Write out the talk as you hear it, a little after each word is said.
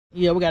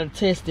Yeah, we gotta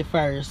test it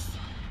first.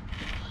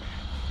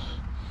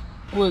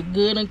 Look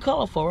good and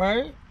colorful,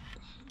 right?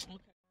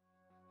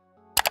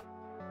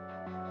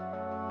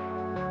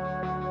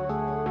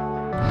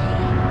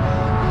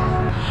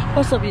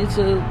 What's up,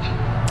 YouTube?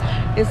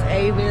 It's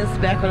Avis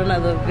back with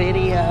another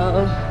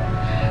video.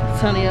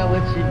 Telling you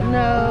what you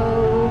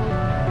know.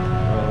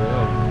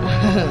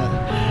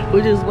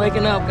 We're just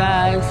waking up,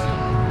 guys.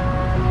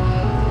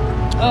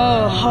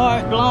 Oh,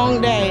 hard, long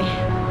day.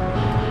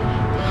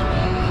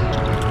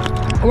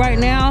 Right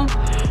now,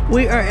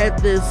 we are at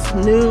this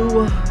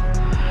new.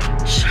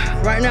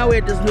 We're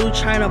at this new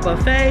China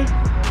buffet.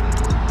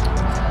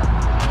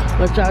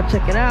 Let y'all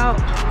check it out.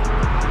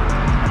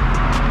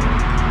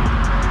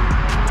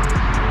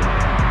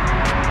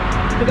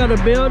 We got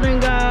a building,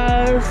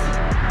 guys,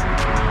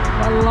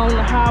 right along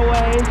the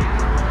highway.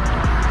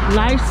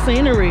 Nice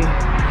scenery.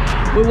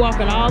 We're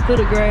walking all through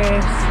the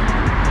grass.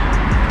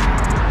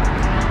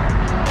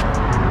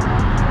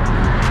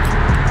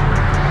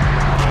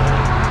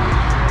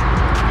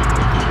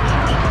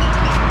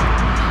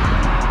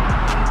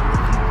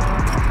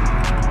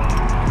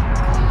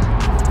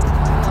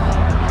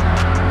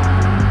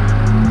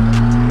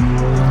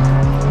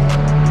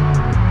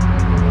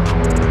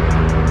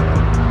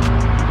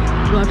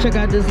 Check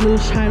out this new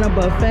China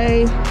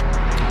buffet.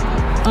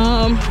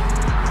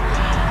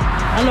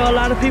 I know a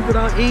lot of people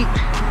don't eat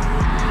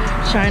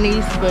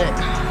Chinese, but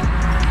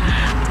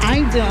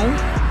I do.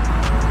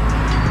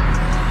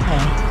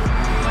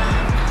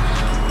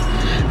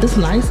 It's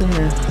nice in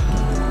here.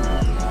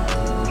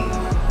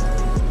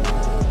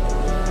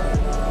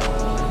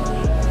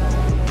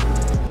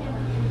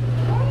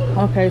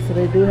 Okay, so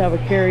they do have a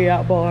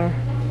carry-out bar.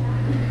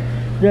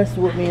 That's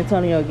what me and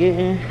Tony are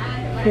getting.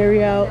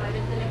 Carry-out.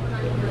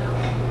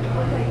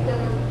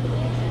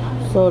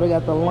 So they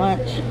got the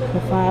lunch for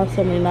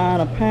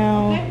 $5.79 a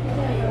pound,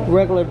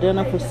 regular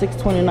dinner for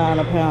 $6.29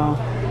 a pound.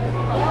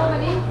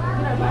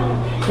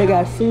 They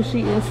got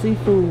sushi and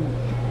seafood,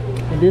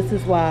 and this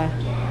is why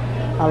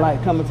I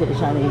like coming to the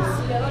Chinese.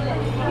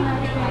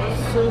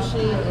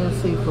 Sushi and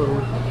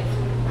seafood.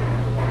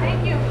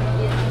 Thank you.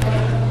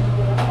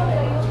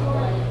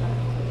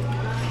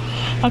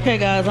 Okay,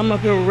 guys, I'm up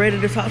here ready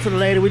to talk to the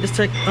lady. We just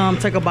take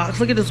a box.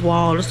 Look at this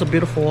wall. This is a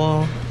beautiful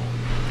wall.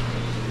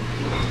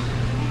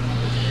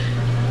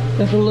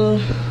 Got the little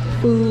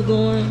food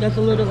going, got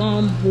the little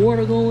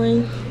water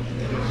going.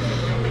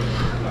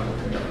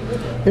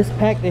 It's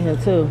packed in here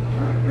too.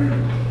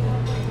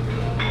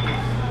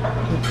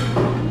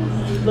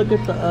 Look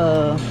at the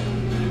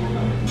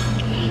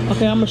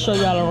okay, I'm gonna show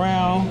y'all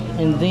around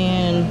and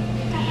then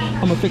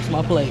I'm gonna fix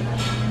my plate.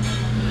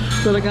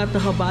 So they got the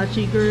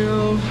hibachi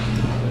grill.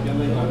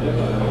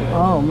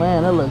 Oh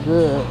man, that look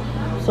good.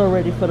 So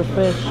ready for the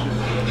fish.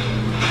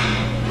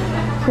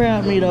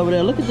 Crab meat over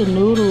there. Look at the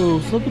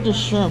noodles. Look at the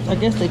shrimp. I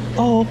guess they,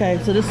 oh okay,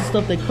 so this is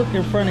stuff they cook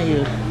in front of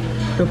you.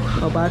 The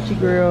hibachi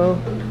grill.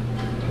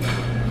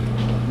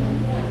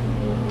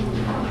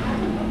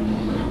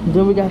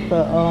 Then we got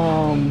the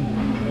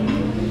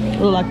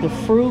look like the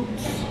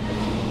fruits.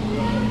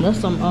 That's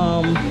some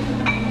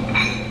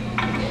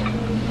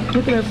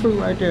look at that fruit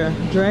right there.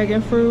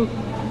 Dragon fruit.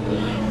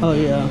 Oh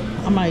yeah,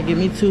 I might give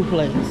me 2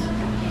 plates.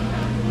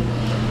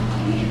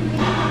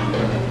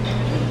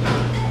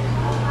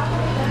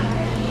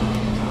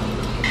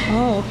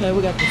 Oh, okay,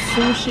 we got the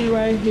sushi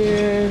right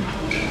here.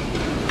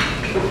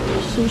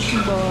 Sushi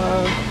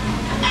bar.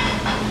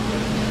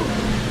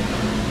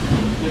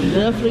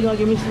 Definitely gonna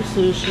give me some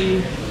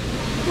sushi.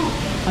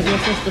 I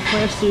guess that's the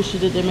fresh sushi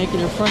that they're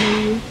making in front of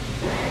you.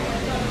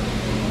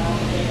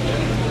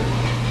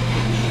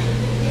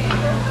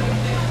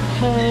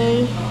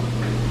 Okay.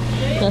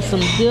 Got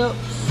some dips.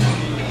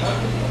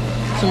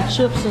 Some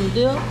chips and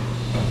dip.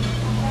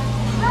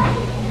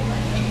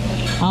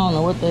 I don't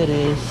know what that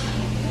is.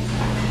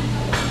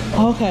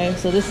 Okay,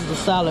 so this is the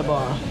salad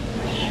bar.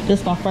 This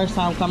is my first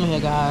time coming here,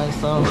 guys,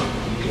 so.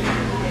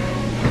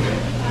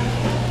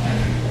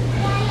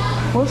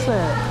 What's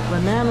that?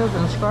 Bananas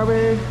and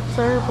strawberry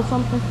syrup or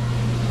something?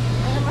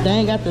 They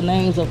ain't got the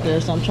names up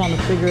there, so I'm trying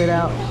to figure it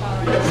out.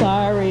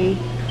 Sorry.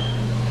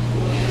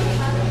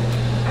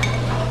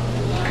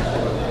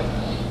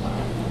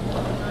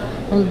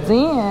 And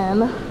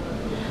then,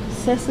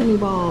 sesame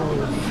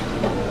balls.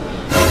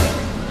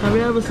 Have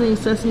you ever seen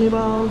sesame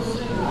balls?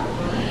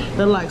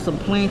 They're like some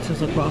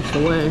plantains across the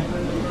way.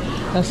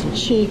 That's some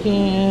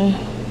chicken,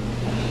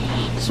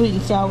 sweet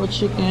and sour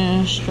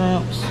chicken,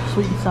 shrimps,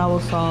 sweet and sour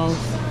sauce.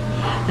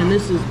 And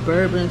this is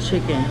bourbon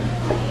chicken.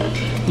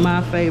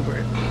 My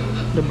favorite,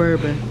 the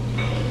bourbon.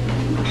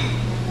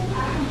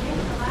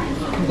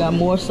 We got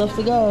more stuff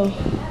to go.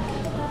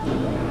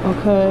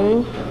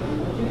 Okay.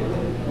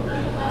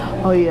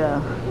 Oh yeah,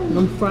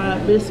 them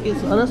fried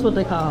biscuits. Oh, that's what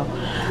they call.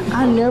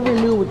 I never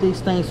knew what these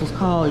things was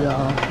called,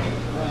 y'all.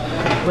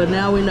 But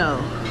now we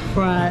know.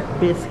 Fried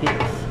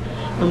biscuits.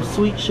 Them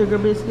sweet sugar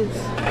biscuits.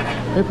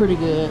 They're pretty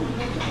good.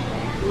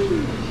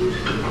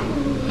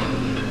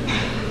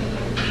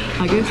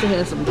 I guess they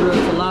had some grilled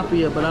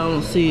tilapia, but I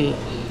don't see it.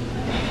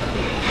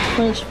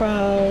 French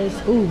fries.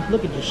 Ooh,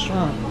 look at the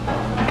shrimp.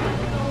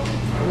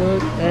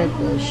 Look at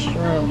the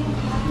shrimp.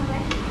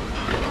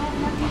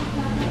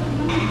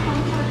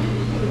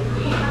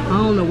 I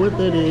don't know what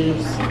that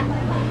is.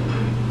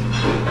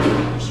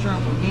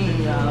 Shrimp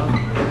again, y'all.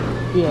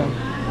 Yeah.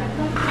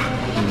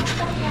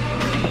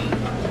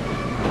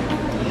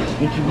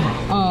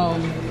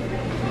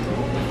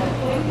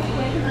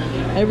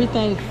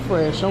 Everything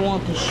fresh. I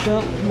want the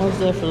shrimp most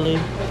definitely.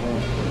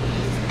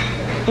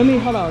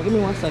 Hold on, give me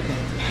 1 second.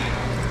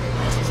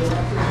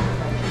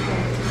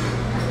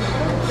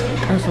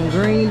 There's some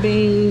green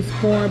beans,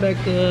 corn back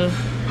there.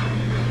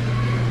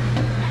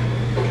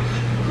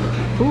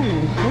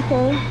 Ooh,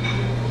 okay.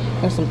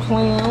 There's some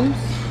clams.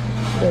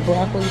 That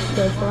broccoli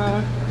stir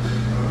fry.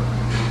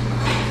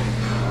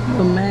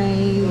 The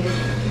main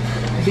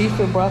beef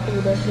and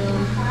broccoli back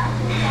there.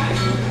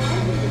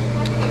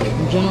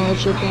 General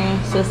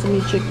chicken,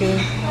 sesame chicken,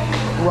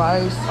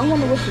 rice. I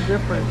wonder what's the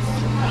difference.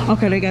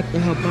 Okay, they got the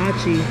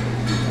hibachi.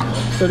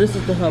 So this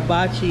is the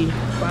hibachi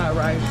fried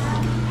rice.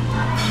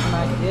 And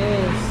I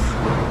guess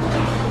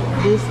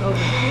this over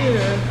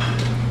here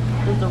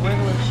is the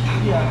regular,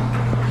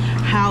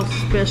 house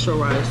special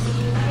rice.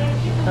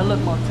 That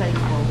look more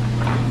tasteful.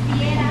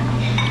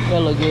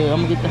 That look good.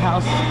 I'm gonna get the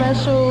house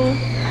special.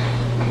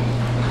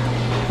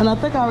 And I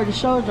think I already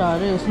showed y'all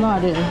this. No, I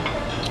didn't.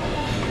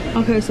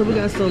 Okay, so we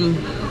got some,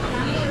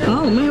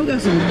 oh man, we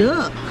got some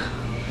duck.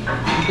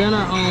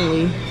 Dinner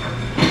only.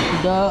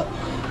 Duck.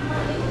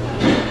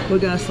 We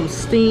got some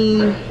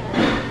steamed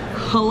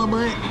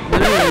halibut.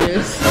 Whatever it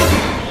is.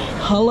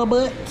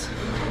 Halibut. I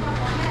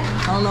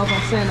don't know if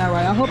I'm saying that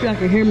right. I hope y'all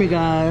can hear me,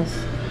 guys.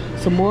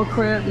 Some more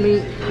crab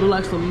meat. Look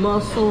like some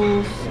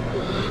mussels.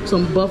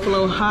 Some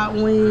buffalo hot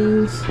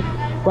wings.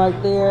 Right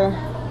there.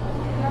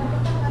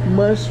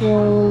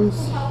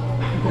 Mushrooms.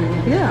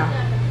 Yeah.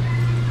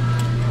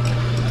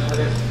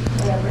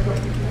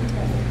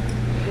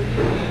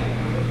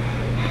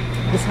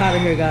 It's hot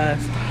in here, guys.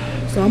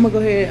 So I'm gonna go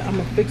ahead, I'm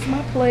gonna fix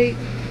my plate,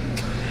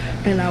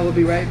 and I will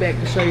be right back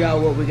to show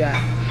y'all what we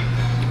got.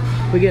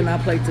 We're getting our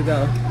plate to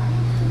go.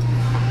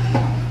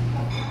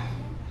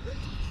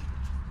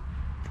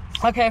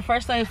 Okay,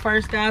 first things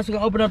first, guys, we're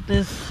gonna open up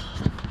this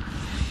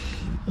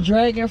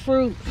dragon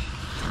fruit.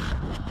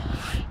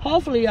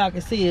 Hopefully y'all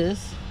can see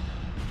this.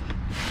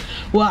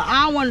 Well,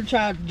 I want to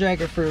try the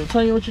dragon fruit.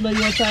 Tell you what, you know,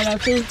 you want to try it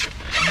out too?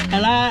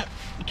 And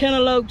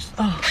cantaloupes,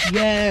 oh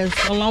yes,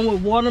 along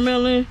with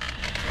watermelon,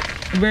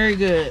 very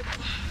good.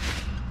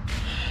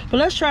 But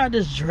let's try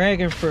this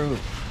dragon fruit.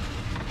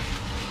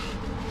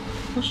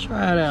 Let's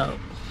try it out.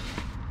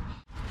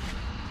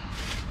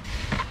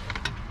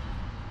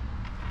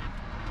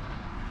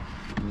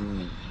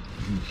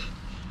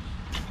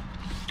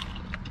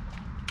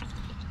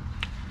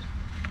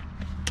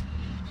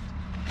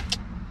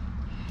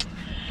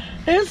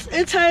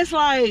 It tastes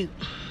like,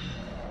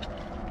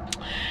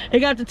 it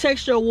got the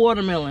texture of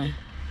watermelon.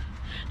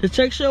 The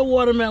texture of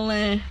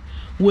watermelon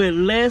with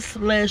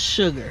less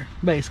sugar,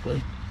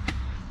 basically.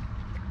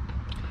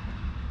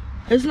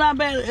 It's not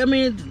bad. I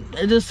mean,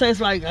 it just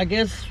tastes like, I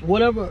guess,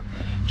 whatever.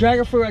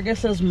 Dragon fruit, I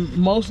guess that's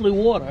mostly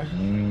water.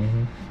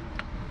 Mm-hmm.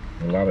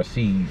 A lot of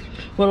seeds.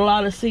 With a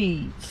lot of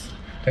seeds.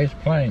 Tastes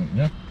plain,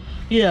 yeah?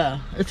 Yeah,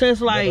 it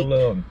tastes like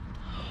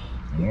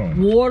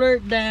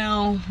watered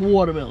down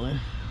watermelon.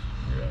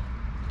 Yeah.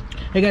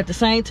 It got the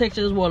same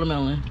texture as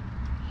watermelon.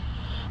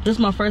 This is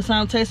my first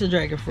time tasting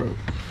dragon fruit.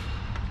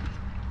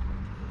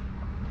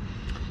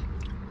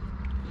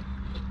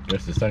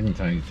 That's the second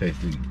time you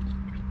tasted it.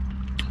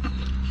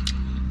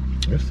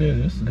 It's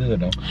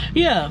good though.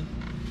 Yeah.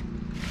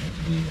 It's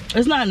good.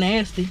 It's not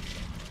nasty.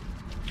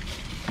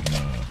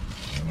 Nah,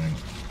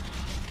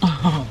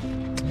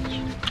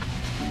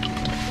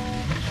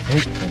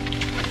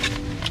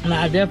 And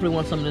I definitely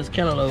want some of this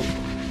cantaloupe.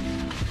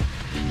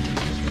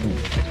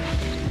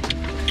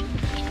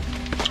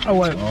 Oh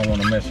wait. I don't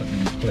want to mess up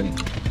these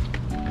plates.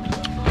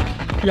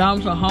 Y'all,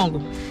 I'm so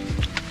hungry.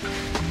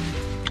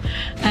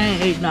 I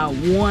ain't ate not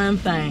one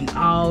thing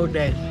all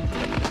day.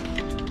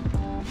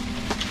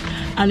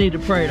 I need to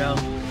pray though.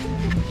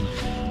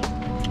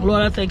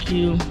 Lord, I thank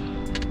you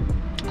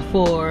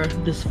for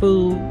this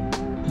food.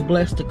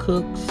 Bless the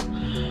cooks.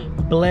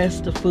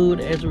 Bless the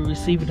food as we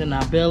receive it in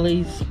our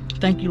bellies.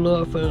 Thank you,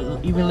 Lord, for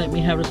even letting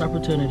me have this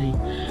opportunity.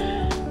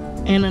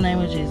 In the name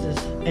of Jesus,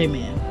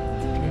 amen.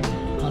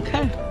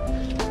 Okay.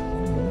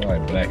 I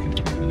like black and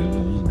it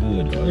was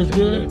good though. It's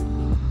good? It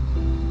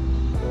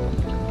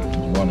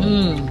was one of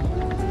them.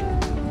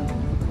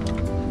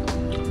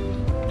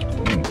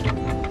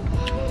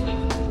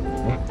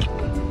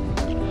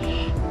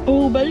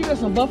 Oh, baby, you got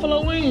some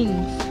buffalo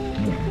wings.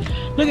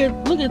 Look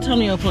at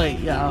Tonio plate,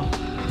 y'all.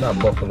 Not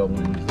buffalo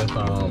wings. That's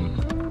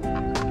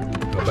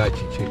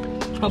hibachi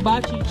chicken.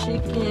 Hibachi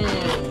chicken.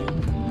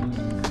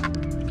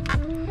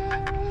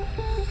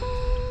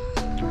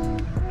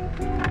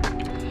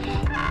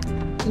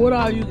 What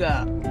all you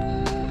got?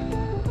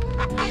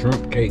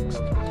 Shrimp cakes,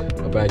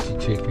 hibachi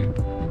chicken.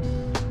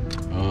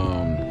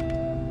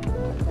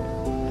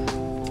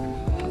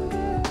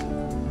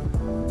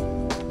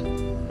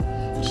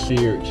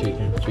 Seared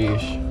chicken,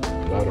 fish,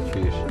 a lot of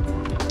fish,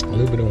 a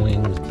little bit of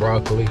wings,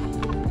 broccoli,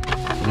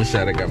 This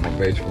side I got my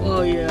vegetables.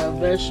 Oh yeah,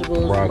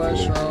 vegetables,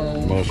 broccoli,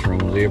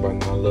 mushrooms. Everybody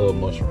know I love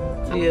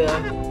mushrooms.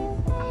 Yeah.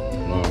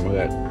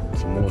 I got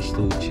some more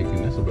stewed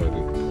chicken. That's about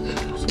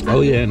it.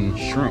 Oh yeah, and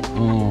shrimp.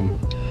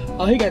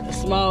 Oh, he got the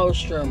small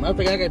shrimp. I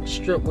think I got the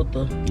shrimp with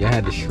the. Yeah, I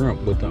had the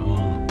shrimp with the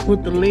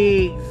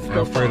legs.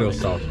 Alfredo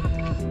sauce.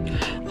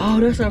 Oh,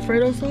 that's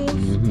Alfredo sauce?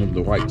 Mm-hmm,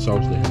 the white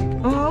sauce there.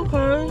 Oh,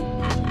 okay.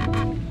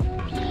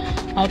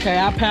 Okay,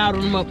 I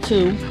powdered them up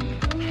too.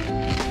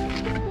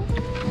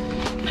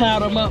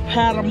 Powder them up.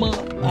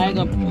 I ain't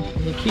gonna.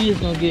 The kids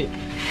gonna get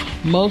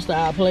most of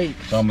our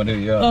plates. Some of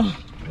them, yeah.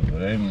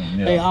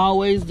 They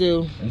always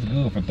do. It's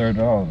good for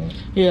 $30.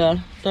 Yeah,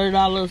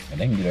 $30. And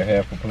they can get a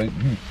half a plate.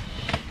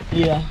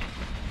 Yeah.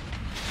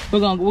 We're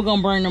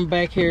gonna bring them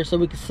back here so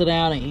we can sit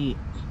down and eat.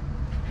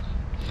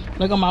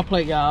 Look at my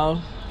plate,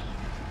 y'all.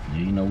 Yeah,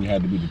 you know we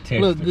had to be the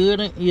tester. Look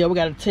good. Yeah, we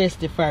gotta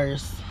test it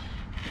first.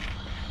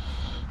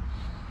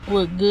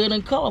 Look good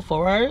and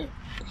colorful, right?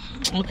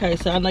 Okay,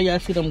 so I know y'all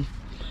see them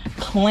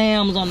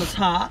clams on the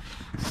top.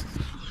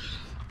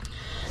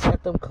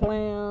 Got them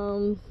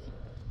clams.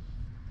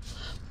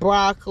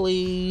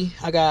 Broccoli.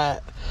 I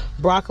got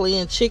broccoli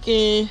and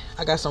chicken.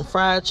 I got some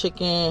fried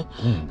chicken.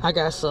 I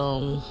got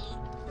some,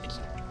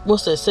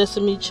 what's that,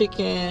 sesame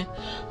chicken.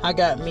 I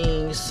got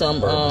me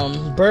some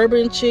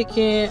bourbon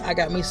chicken. I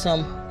got me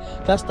some,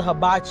 that's the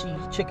hibachi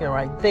chicken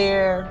right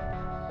there.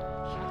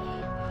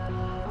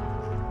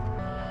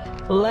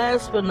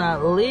 Last but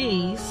not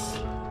least,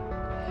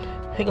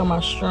 here go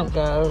my shrimp,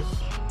 guys.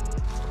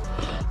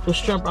 The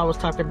shrimp I was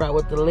talking about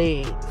with the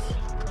legs.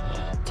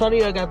 Told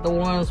you I got the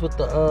ones with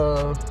the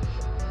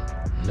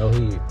no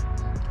head.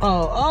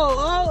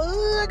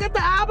 I got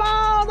the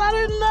eyeballs. I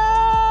didn't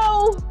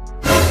know.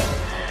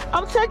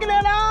 I'm taking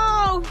that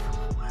off.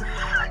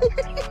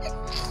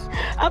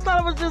 I thought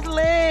it was just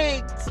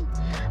legs.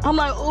 I'm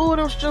like, oh,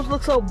 those strips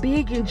look so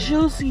big and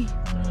juicy.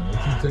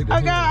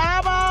 I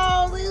got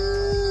eyeballs.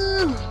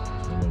 It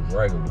looks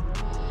regular.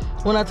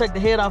 When I take the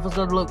head off, it's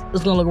gonna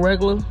look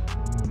regular.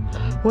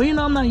 Well, you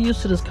know, I'm not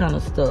used to this kind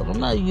of stuff. I'm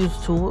not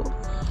used to it.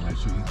 Make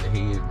sure you eat the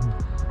head.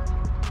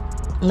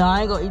 No,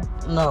 I ain't gonna eat.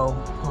 No,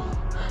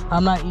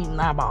 I'm not eating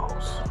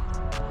eyeballs.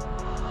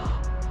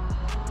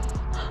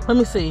 Let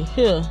me see.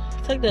 Here,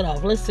 take that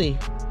off. Let's see.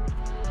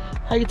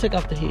 How you take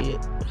off the head?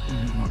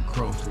 My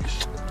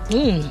crawfish.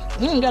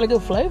 Got a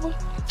good flavor.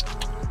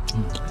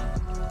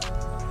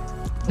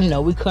 You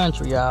know, we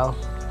country, y'all.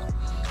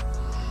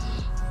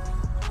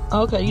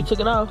 Okay, you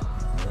took it off?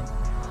 Yeah.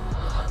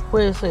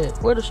 Where is it?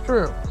 Where the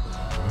strip?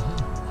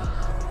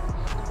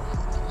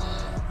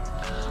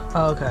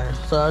 Okay,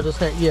 so I just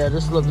had, yeah,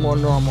 this look more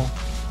normal.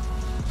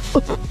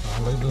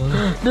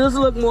 This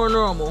look more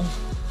normal.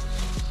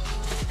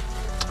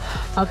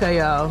 Okay,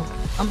 y'all,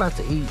 I'm about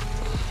to eat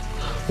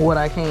what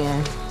I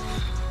can.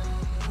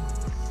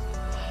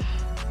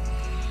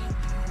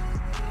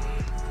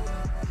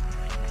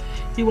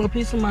 You want a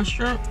piece of my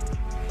shrimp?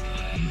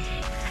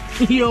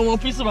 You don't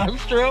want a piece of my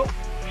shrimp?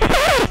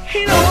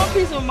 He don't want a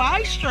piece of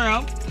my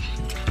shrimp.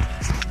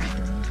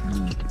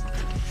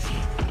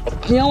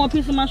 You don't want a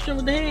piece of my shrimp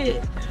with the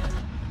head?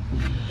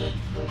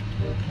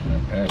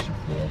 Passion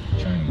fruit off the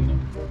chain.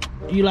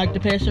 You like the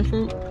passion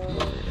fruit?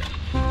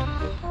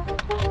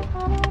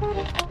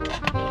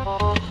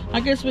 I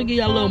guess we give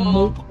y'all a little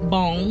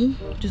mukbang.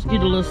 Just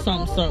get a little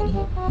something,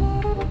 something.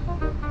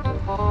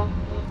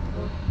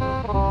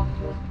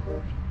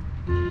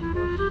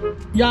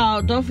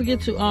 Y'all, don't forget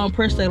to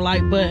press that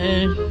like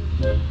button.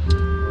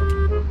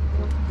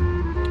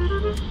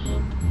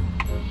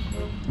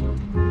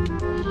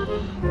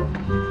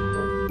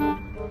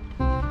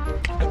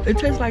 It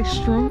tastes like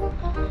shrimp.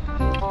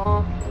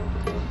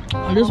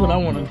 Oh, this is what I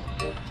want to.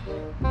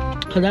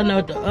 Cause I know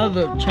at the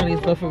other Chinese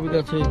buffet we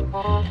go to,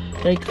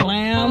 they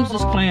clams.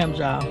 It's clams,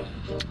 y'all.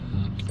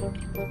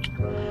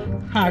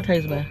 How it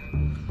tastes, man?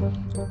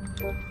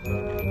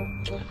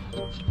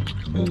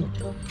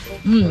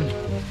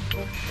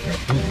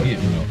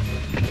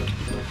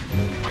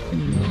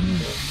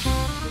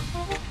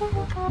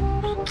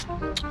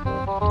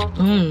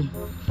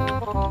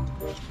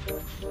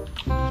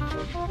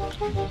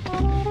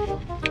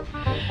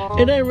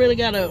 It ain't really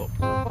got a.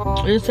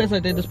 It just tastes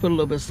like they just put a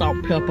little bit of salt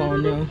and pepper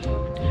on there.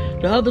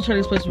 The other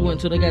Chinese place we went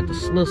to, they got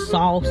this little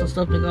sauce and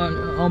stuff they got.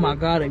 Oh my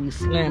God, they be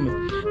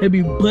slamming. They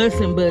be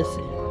busting.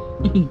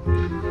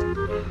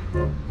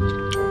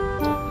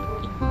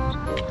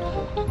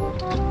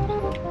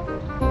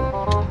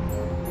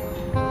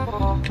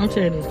 I'm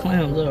tearing these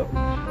clams up.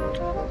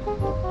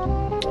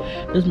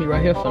 This me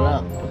right here for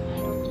that.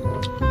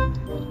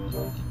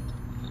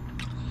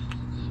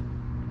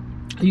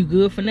 You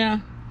good for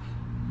now?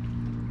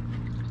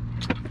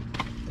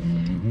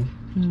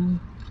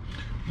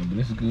 But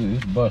this is good.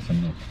 It's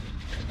busting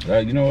though.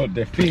 You know what?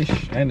 That fish, I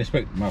didn't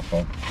expect my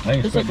fault. I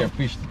didn't expect that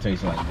fish to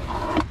taste like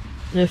that.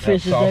 That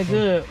fish is that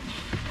good.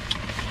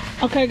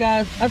 Okay,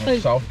 guys. I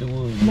think. Soft it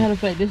was. Matter of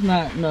fact, this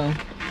not no.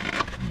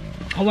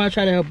 I want to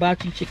try the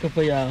hibachi chicken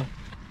for y'all.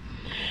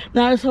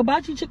 Now, is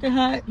hibachi chicken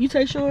hot? You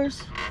taste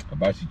yours?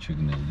 Hibachi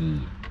chicken is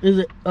good. Is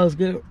it? Oh, it's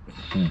good.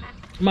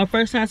 My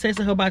first time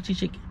tasting hibachi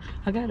chicken.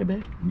 I got it,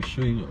 babe. You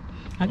sure you?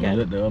 I got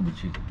it. The other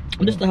chicken.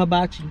 This the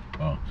hibachi.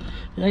 Oh.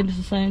 Ain't this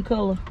the same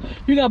color?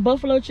 You got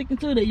buffalo chicken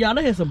too? Y'all,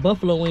 they had some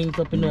buffalo wings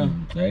up in there.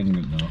 I ain't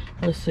good though.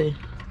 Let's see.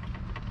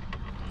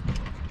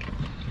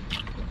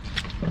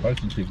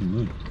 Hibachi chicken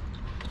good.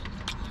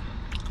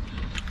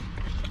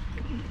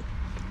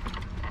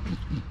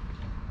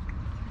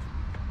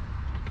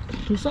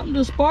 Do something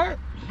to spark?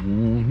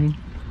 Mm-hmm.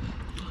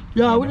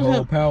 Y'all, we just whole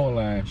have power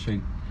line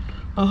shake.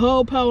 a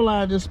whole power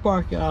line just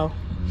spark, y'all.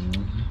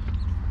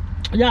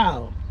 Mm-hmm.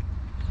 Y'all,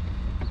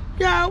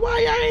 why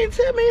y'all ain't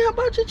tell me how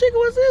much your chicken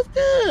was this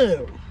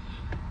good?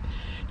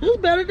 This is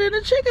better than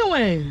the chicken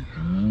wing.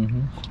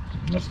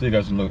 Mm-hmm. I still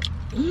got some look.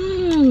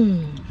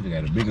 Mmm. Still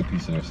got a bigger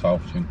piece of the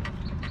soft chicken.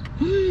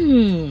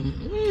 Mmm.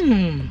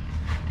 Mmm.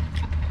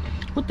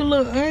 With the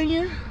little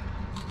onion.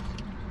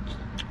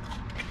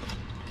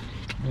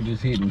 We're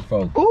just hitting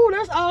folk. Ooh,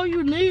 that's all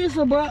you need. Is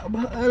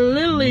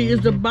literally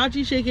is the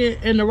hibachi chicken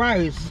and the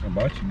rice.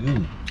 Hibachi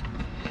good.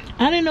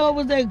 I didn't know it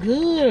was that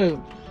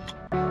good.